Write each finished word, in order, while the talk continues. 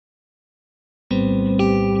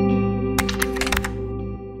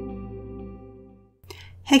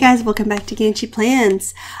Hey guys, welcome back to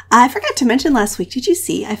GanchiPlans. I forgot to mention last week, did you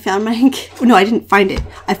see I found my, no, I didn't find it.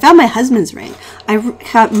 I found my husband's ring. I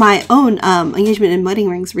got my own engagement and wedding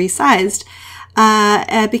rings resized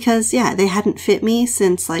because, yeah, they hadn't fit me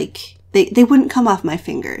since, like, they wouldn't come off my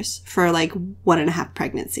fingers for, like, 1.5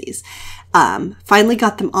 pregnancies. Finally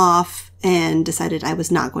got them off and decided I was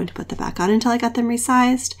not going to put them back on until I got them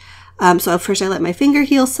resized. So first I let my finger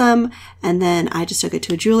heal some, and then I just took it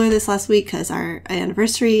to a jeweler this last week because our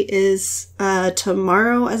anniversary is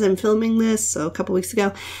tomorrow as I'm filming this, so a couple weeks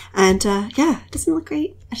ago. And yeah, it doesn't look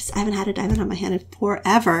great. I haven't had a diamond on my hand in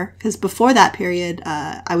forever, because before that period,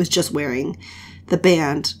 I was just wearing the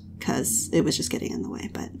band because it was just getting in the way,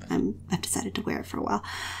 but I've decided to wear it for a while.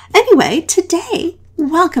 Anyway, today,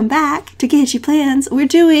 welcome back to GanchiPlans. We're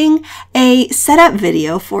doing a setup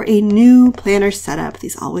video for a new planner setup.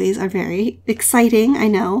 These always are very exciting, I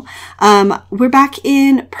know. We're back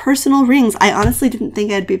in personal rings. I honestly didn't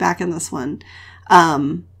think I'd be back in this one.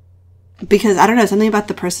 Because I don't know, something about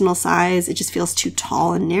the personal size, it just feels too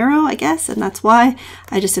tall and narrow, I guess, and that's why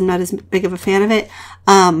I just am not as big of a fan of it.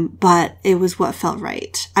 But it was what felt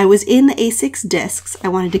right. I was in the A6 discs. I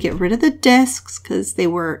wanted to get rid of the discs because they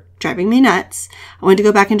were driving me nuts. I wanted to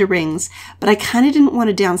go back into rings, but I kind of didn't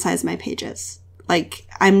want to downsize my pages. Like,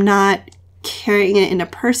 I'm not carrying it in a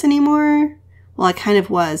purse anymore. Well, I kind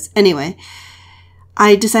of was. Anyway,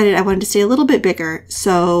 I decided I wanted to stay a little bit bigger,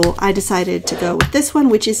 so I decided to go with this one,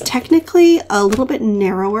 which is technically a little bit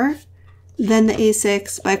narrower than the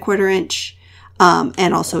A6 by 1/4 inch,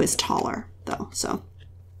 and also is taller, though. So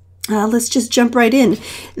let's just jump right in.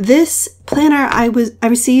 This planner I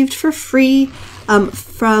received for free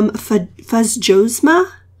from Fasjosma.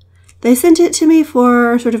 They sent it to me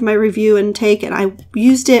for sort of my review and take, and I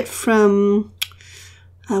used it from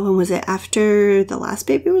when was it? After the last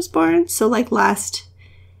baby was born. So like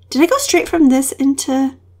did I go straight from this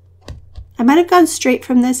into, I might have gone straight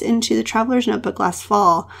from this into the Traveler's Notebook last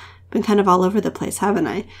fall. Been kind of all over the place, haven't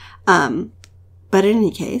I? But in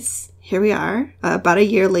any case, here we are, about a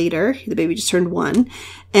year later. The baby just turned 1,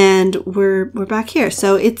 and we're back here.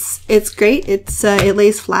 So it's great. It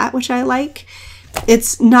lays flat, which I like.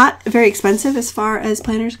 It's not very expensive as far as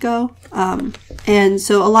planners go. And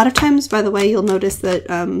so a lot of times, by the way, you'll notice that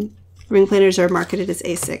ring planners are marketed as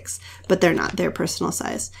A6, but they're not. They're personal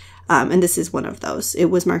size. And this is one of those. It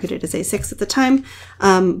was marketed as A6 at the time,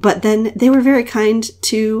 but then they were very kind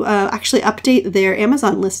to actually update their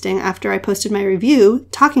Amazon listing after I posted my review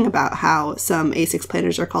talking about how some A6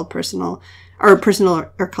 planners are called personal are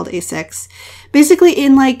called A6. Basically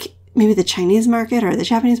in like maybe the Chinese market or the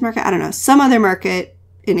Japanese market, I don't know, some other market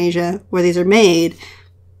in Asia where these are made,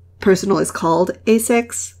 personal is called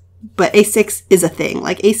A6, but A6 is a thing.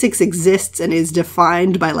 Like A6 exists and is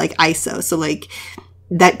defined by like ISO. So like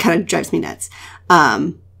that kind of drives me nuts.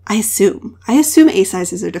 I assume A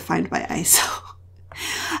sizes are defined by ISO.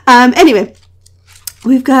 Anyway,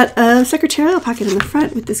 we've got a secretarial pocket in the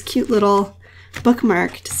front with this cute little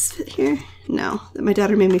bookmark. Does it fit here? No, that my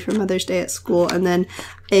daughter made me for Mother's Day at school, and then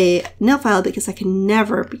a nail file because I can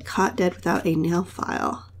never be caught dead without a nail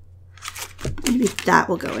file. Maybe that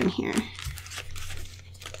will go in here.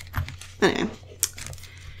 Anyway,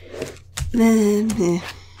 then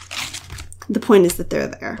the point is that they're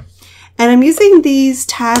there, and I'm using these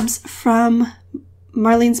tabs from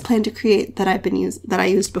Marlene's Plan to Create that I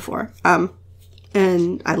used before,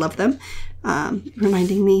 and I love them,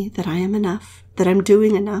 reminding me that I am enough, that I'm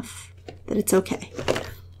doing enough, that it's okay.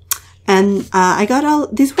 And I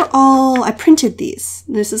printed these.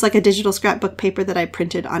 This is like a digital scrapbook paper that I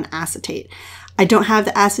printed on acetate. I don't have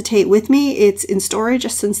the acetate with me. It's in storage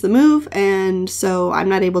just since the move, and so I'm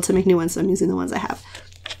not able to make new ones, so I'm using the ones I have.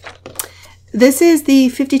 This is the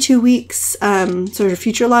 52 weeks sort of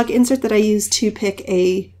future log insert that I use to pick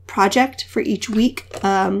a project for each week,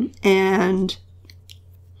 and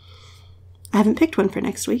I haven't picked one for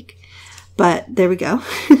next week, but there we go.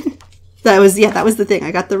 That was the thing.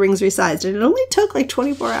 I got the rings resized, and it only took like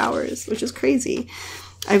 24 hours, which is crazy.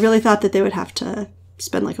 I really thought that they would have to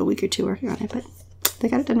spend like a week or two working on it, but they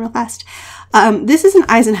got it done real fast. This is an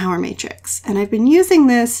Eisenhower matrix, and I've been using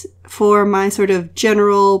this for my sort of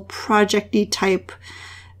general project-y type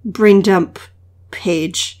brain dump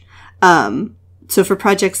page. So for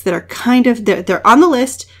projects that are kind of, they're on the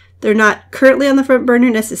list. They're not currently on the front burner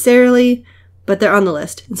necessarily, but they're on the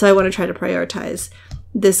list. And so I want to try to prioritize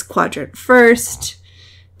this quadrant first,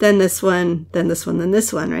 then this one, then this one, then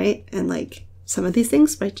this one, right? And like some of these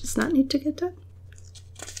things might just not need to get done.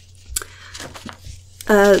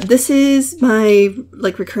 This is my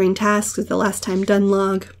like recurring tasks with the last time done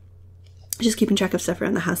log. just keeping track of stuff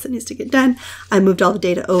around the house that needs to get done. I moved all the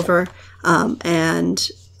data over, and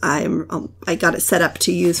I got it set up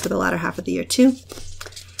to use for the latter half of the year too.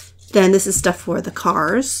 Then this is stuff for the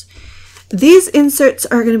cars. These inserts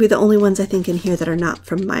are going to be the only ones I think in here that are not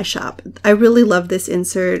from my shop. I really love this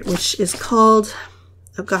insert, which is called,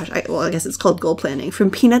 oh gosh, I guess it's called Goal Planning from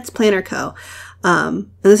Peanuts Planner Co. And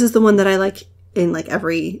this is the one that I like in like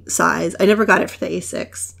every size. I never got it for the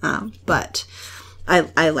A6, but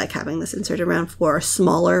I like having this insert around for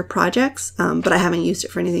smaller projects, but I haven't used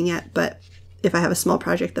it for anything yet. But if I have a small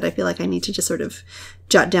project that I feel like I need to just sort of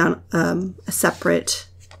jot down a separate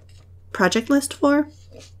project list for,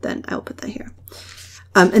 then I will put that here.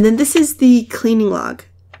 And then this is the cleaning log,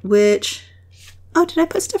 which, oh, did I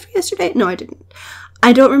put stuff for yesterday? No, I didn't.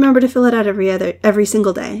 I don't remember to fill it out every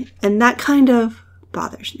single day, and that kind of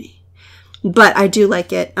bothers me. But I do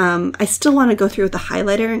like it. I still want to go through with the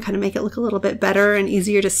highlighter and kind of make it look a little bit better and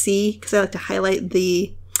easier to see, because I like to highlight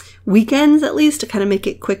the weekends at least to kind of make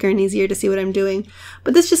it quicker and easier to see what I'm doing.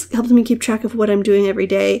 But this just helps me keep track of what I'm doing every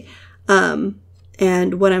day,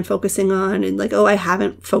 and what I'm focusing on, and like, oh, I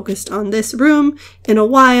haven't focused on this room in a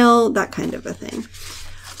while, that kind of a thing.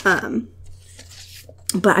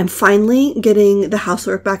 But I'm finally getting the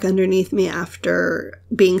housework back underneath me after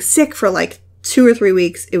being sick for like 2 or 3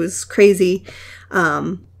 weeks. It was crazy.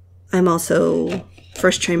 I'm also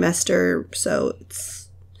first trimester, so it's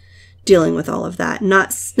dealing with all of that. Not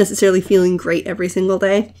necessarily feeling great every single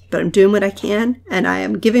day, but I'm doing what I can, and I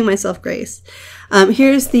am giving myself grace.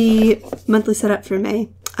 Here's the monthly setup for May.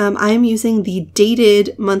 I am using the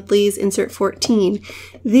dated monthlies, insert 14.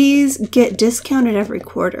 These get discounted every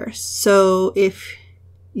quarter. So if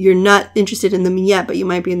you're not interested in them yet, but you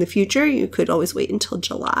might be in the future, you could always wait until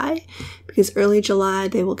July, because early July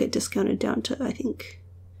they will get discounted down to,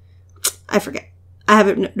 I forget. I have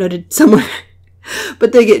it noted somewhere,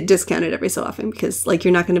 but they get discounted every so often because like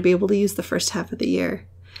you're not going to be able to use the first half of the year.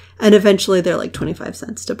 And eventually they're like 25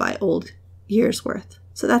 cents to buy old year's worth.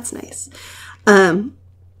 So that's nice.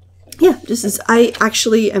 Yeah, I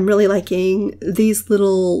actually am really liking these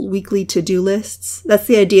little weekly to-do lists. That's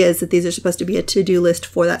the idea, is that these are supposed to be a to-do list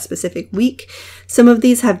for that specific week. Some of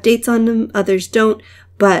these have dates on them, others don't.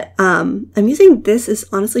 But I'm using this as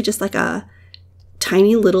honestly just like a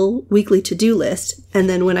tiny little weekly to-do list. And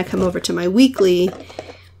then when I come over to my weekly,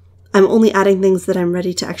 I'm only adding things that I'm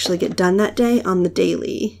ready to actually get done that day on the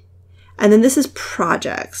daily. And then this is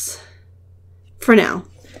projects for now,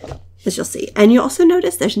 as you'll see. And you also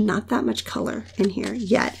notice there's not that much color in here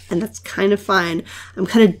yet, and that's kind of fine. I'm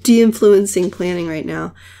kind of de-influencing planning right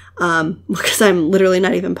now, because I'm literally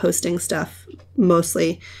not even posting stuff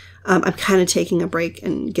mostly. I'm kind of taking a break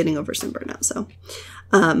and getting over some burnout. So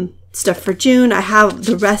stuff for June, I have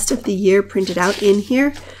the rest of the year printed out in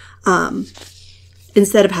here,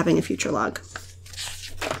 instead of having a future log.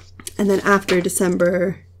 And then after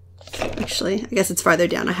December, actually, I guess it's farther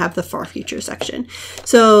down, I have the far future section.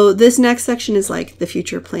 So this next section is like the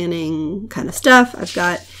future planning kind of stuff. I've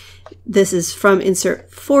got, this is from insert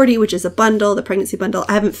 40, which is a bundle, the pregnancy bundle.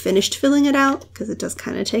 I haven't finished filling it out because it does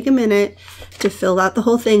kind of take a minute to fill out the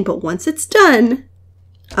whole thing. But once it's done,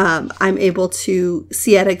 I'm able to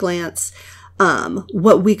see at a glance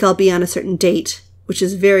what week I'll be on a certain date, which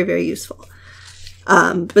is very, very useful.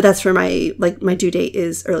 But that's for my due date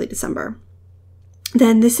is early December.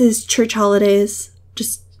 Then this is church holidays.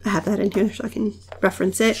 Just I have that in here so I can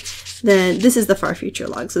reference it. Then this is the far future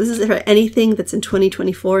log. So this is for anything that's in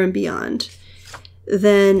 2024 and beyond.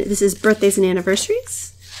 Then this is birthdays and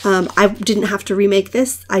anniversaries. I didn't have to remake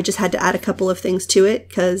this. I just had to add a couple of things to it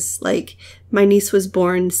because like my niece was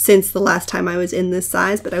born since the last time I was in this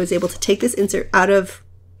size, but I was able to take this insert out of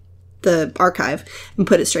the archive and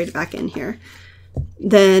put it straight back in here.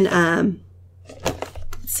 Then,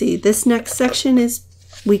 let's see, this next section is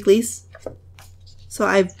weeklies. So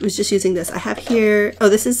I was just using this. I have here, oh,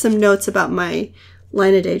 this is some notes about my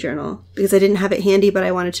line a day journal because I didn't have it handy, but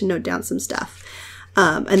I wanted to note down some stuff.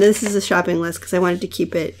 And this is a shopping list because I wanted to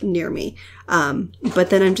keep it near me. But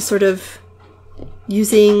then I'm just sort of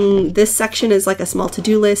using this section as like a small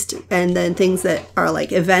to-do list, and then things that are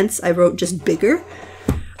like events I wrote just bigger.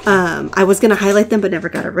 I was going to highlight them but never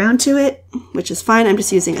got around to it, which is fine. I'm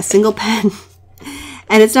just using a single pen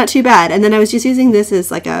and it's not too bad. And then I was just using this as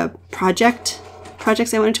like a projects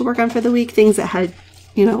I wanted to work on for the week, things that had,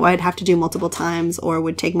 you know, I'd have to do multiple times or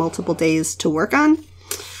would take multiple days to work on.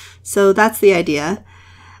 So that's the idea.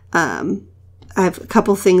 I have a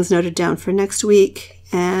couple things noted down for next week,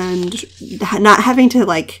 and not having to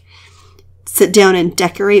like sit down and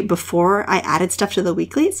decorate before I added stuff to the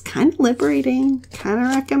weekly. It's kind of liberating. Kind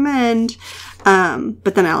of recommend.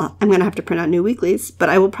 But then I'm going to have to print out new weeklies, but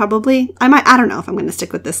I don't know if I'm going to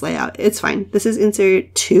stick with this layout. It's fine. This is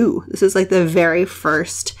insert 2. This is like the very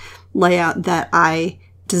first layout that I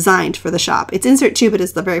designed for the shop. It's insert 2, but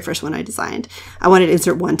it's the very first one I designed. I wanted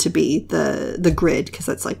insert 1 to be the grid because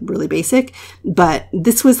that's like really basic, but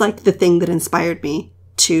this was like the thing that inspired me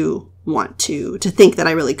to want to think that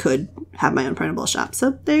I really could have my own printable shop.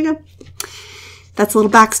 So there you go. That's a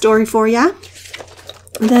little backstory for ya.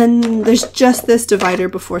 Then there's just this divider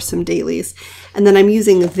before some dailies. And then I'm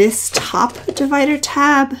using this top divider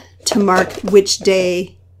tab to mark which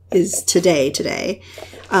day is today.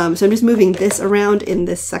 So I'm just moving this around in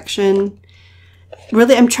this section.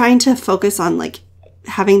 Really, I'm trying to focus on like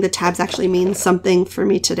having the tabs actually mean something for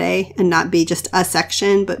me today and not be just a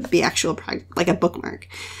section, but be actual, like a bookmark.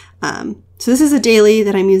 So this is a daily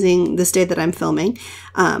that I'm using this day that I'm filming.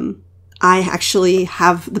 I actually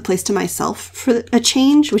have the place to myself for a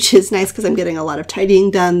change, which is nice because I'm getting a lot of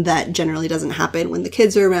tidying done that generally doesn't happen when the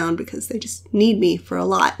kids are around because they just need me for a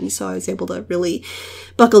lot. And so I was able to really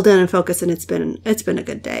buckle down and focus, and it's been a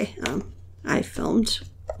good day. I filmed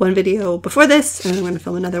one video before this, and I'm going to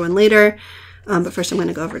film another one later. But first I'm going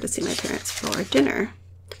to go over to see my parents for dinner.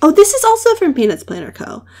 Oh, this is also from Peanuts Planner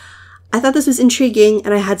Co. I thought this was intriguing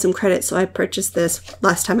and I had some credit, so I purchased this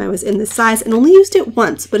last time I was in this size and only used it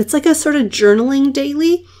once, but it's like a sort of journaling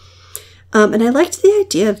daily. And I liked the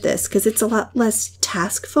idea of this because it's a lot less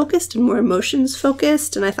task focused and more emotions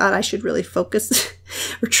focused, and I thought I should really focus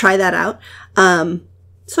or try that out.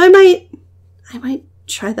 So I might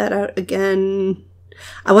try that out again.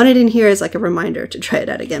 I want it in here as like a reminder to try it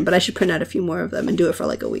out again, but I should print out a few more of them and do it for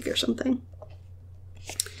like a week or something.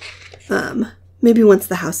 Maybe once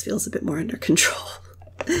the house feels a bit more under control.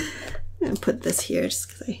 I'm going to put this here just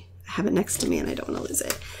because I have it next to me and I don't want to lose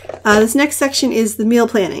it. This next section is the meal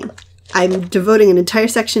planning. I'm devoting an entire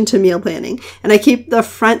section to meal planning, and I keep the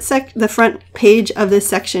front page of this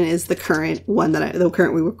section is the current one that the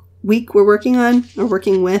current week we're working on or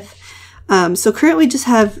working with. So currently we just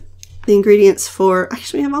have the ingredients for,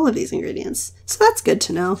 actually we have all of these ingredients. So that's good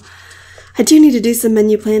to know. I do need to do some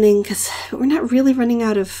menu planning because we're not really running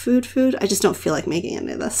out of food. I just don't feel like making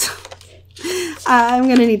any of this. I'm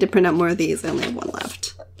going to need to print out more of these. I only have one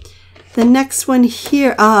left. The next one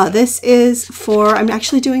here, this is for, I'm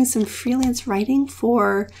actually doing some freelance writing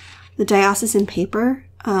for the diocesan paper.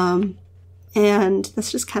 And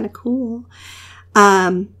that's just kind of cool.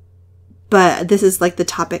 But this is like the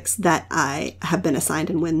topics that I have been assigned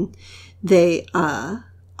and when they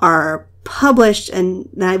are published, and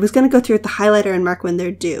I was going to go through with the highlighter and mark when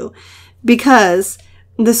they're due because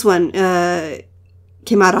this one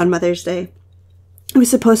came out on Mother's Day. It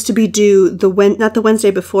was supposed to be due not the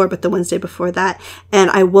Wednesday before, but the Wednesday before that,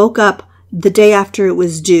 and I woke up the day after it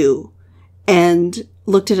was due and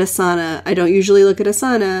looked at Asana. I don't usually look at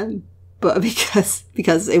Asana, but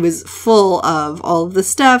because it was full of all of the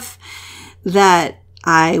stuff that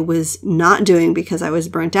I was not doing because I was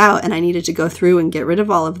burnt out and I needed to go through and get rid of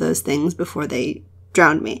all of those things before they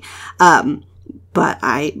drowned me. But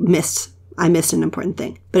I missed an important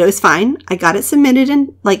thing, but it was fine. I got it submitted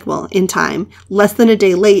in time, less than a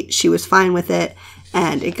day late. She was fine with it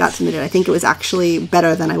and it got submitted. I think it was actually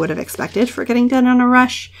better than I would have expected for getting done on a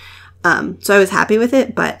rush. So I was happy with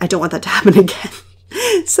it, but I don't want that to happen again.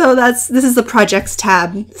 So this is the projects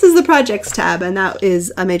tab. This is the projects tab, and that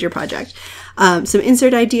is a major project. Some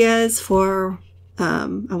insert ideas for, I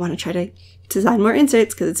want to try to design more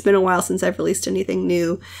inserts because it's been a while since I've released anything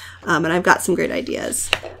new. And I've got some great ideas.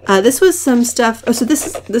 This was some stuff. Oh, so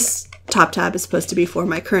this top tab is supposed to be for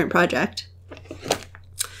my current project.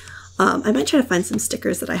 I might try to find some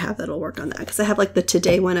stickers that I have that'll work on that because I have like the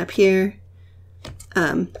today one up here.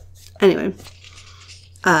 Anyway.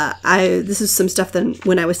 This is some stuff that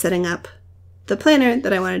when I was setting up the planner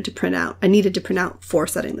that I wanted to print out. I needed to print out for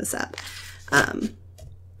setting this up.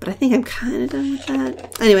 But I think I'm kind of done with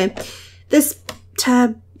that. Anyway, this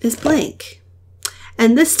tab is blank.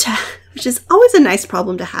 And this tab, which is always a nice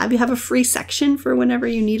problem to have. You have a free section for whenever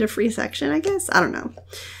you need a free section, I guess. I don't know.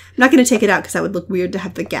 I'm not going to take it out because that would look weird to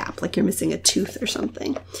have the gap, like you're missing a tooth or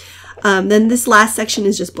something. Then this last section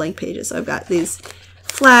is just blank pages. So I've got these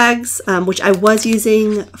flags, which I was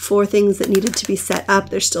using for things that needed to be set up.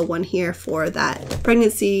 There's still one here for that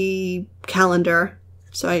pregnancy calendar.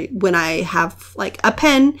 So when I have like a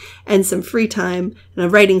pen and some free time and a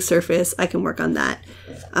writing surface, I can work on that.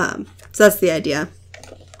 So that's the idea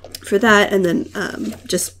for that. And then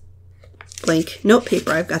just blank note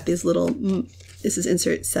paper. I've got these little, this is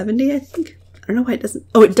insert 70, I think. I don't know why it doesn't,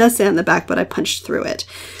 oh, it does say on the back, but I punched through it.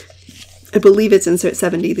 I believe it's insert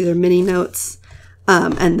 70. These are mini notes.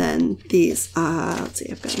 And then these, let's see,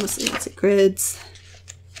 I've got mostly, let's see, grids,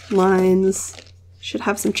 lines. Should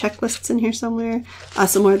have some checklists in here somewhere.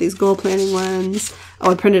 Some more of these goal planning ones.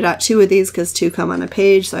 Oh, I printed out 2 of these because 2 come on a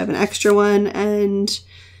page, so I have an extra one. And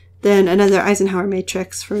then another Eisenhower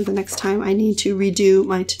matrix for the next time I need to redo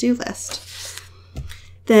my to-do list.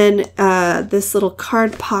 Then this little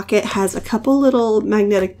card pocket has a couple little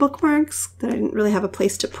magnetic bookmarks that I didn't really have a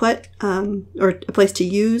place to put or a place to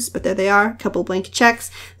use, but there they are, a couple blank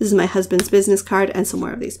checks. This is my husband's business card and some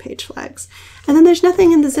more of these page flags. And then there's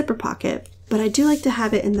nothing in the zipper pocket, but I do like to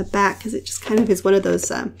have it in the back because it just kind of is one of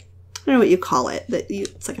those, I don't know what you call it,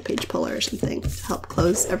 it's like a page puller or something to help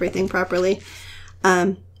close everything properly.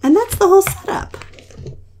 And that's the whole setup.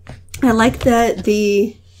 I like that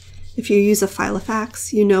if you use a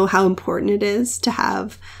Filofax, you know how important it is to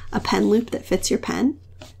have a pen loop that fits your pen.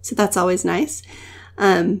 So that's always nice.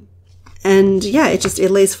 And yeah,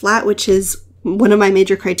 it lays flat, which is one of my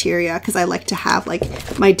major criteria because I like to have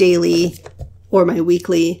like my daily or my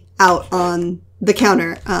weekly out on the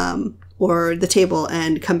counter or the table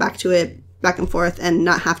and come back to it back and forth and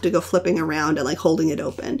not have to go flipping around and like holding it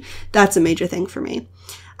open. That's a major thing for me.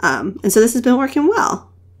 And so this has been working well.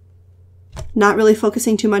 Not really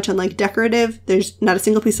focusing too much on like decorative. There's not a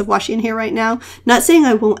single piece of washi in here right now. Not saying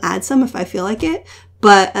I won't add some if I feel like it,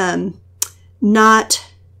 but not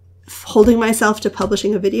holding myself to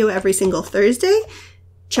publishing a video every single Thursday.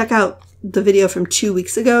 Check out the video from 2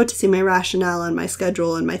 weeks ago to see my rationale and my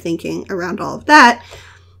schedule and my thinking around all of that.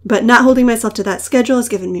 But not holding myself to that schedule has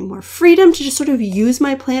given me more freedom to just sort of use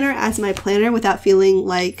my planner as my planner without feeling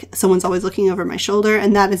like someone's always looking over my shoulder.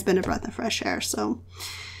 And that has been a breath of fresh air. So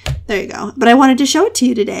there you go. But I wanted to show it to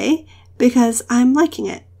you today because I'm liking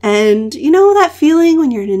it. And you know that feeling when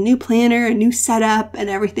you're in a new planner, a new setup, and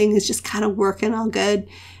everything is just kind of working all good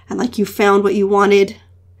and like you found what you wanted?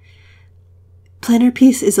 Planner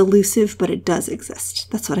peace is elusive, but it does exist.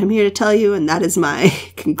 That's what I'm here to tell you, and that is my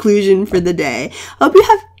conclusion for the day. I hope you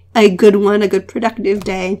have a good one, a good productive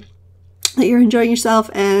day, that you're enjoying yourself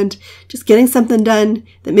and just getting something done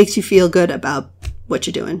that makes you feel good about what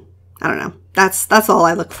you're doing. I don't know. That's all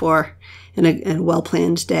I look for in a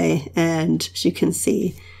well-planned day. And as you can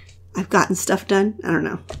see, I've gotten stuff done. I don't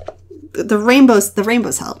know. The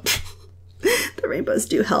rainbows help. The rainbows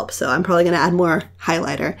do help. So I'm probably going to add more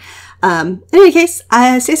highlighter. In any case,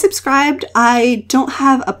 stay subscribed. I don't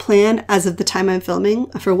have a plan as of the time I'm filming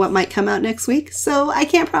for what might come out next week. So I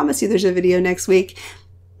can't promise you there's a video next week.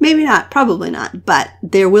 Maybe not, probably not, but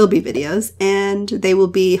there will be videos and they will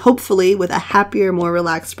be hopefully with a happier, more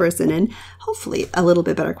relaxed person and hopefully a little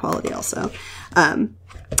bit better quality also. Enjoy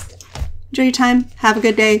your time. Have a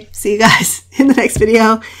good day. See you guys in the next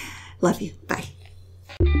video. Love you.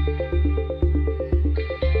 Bye.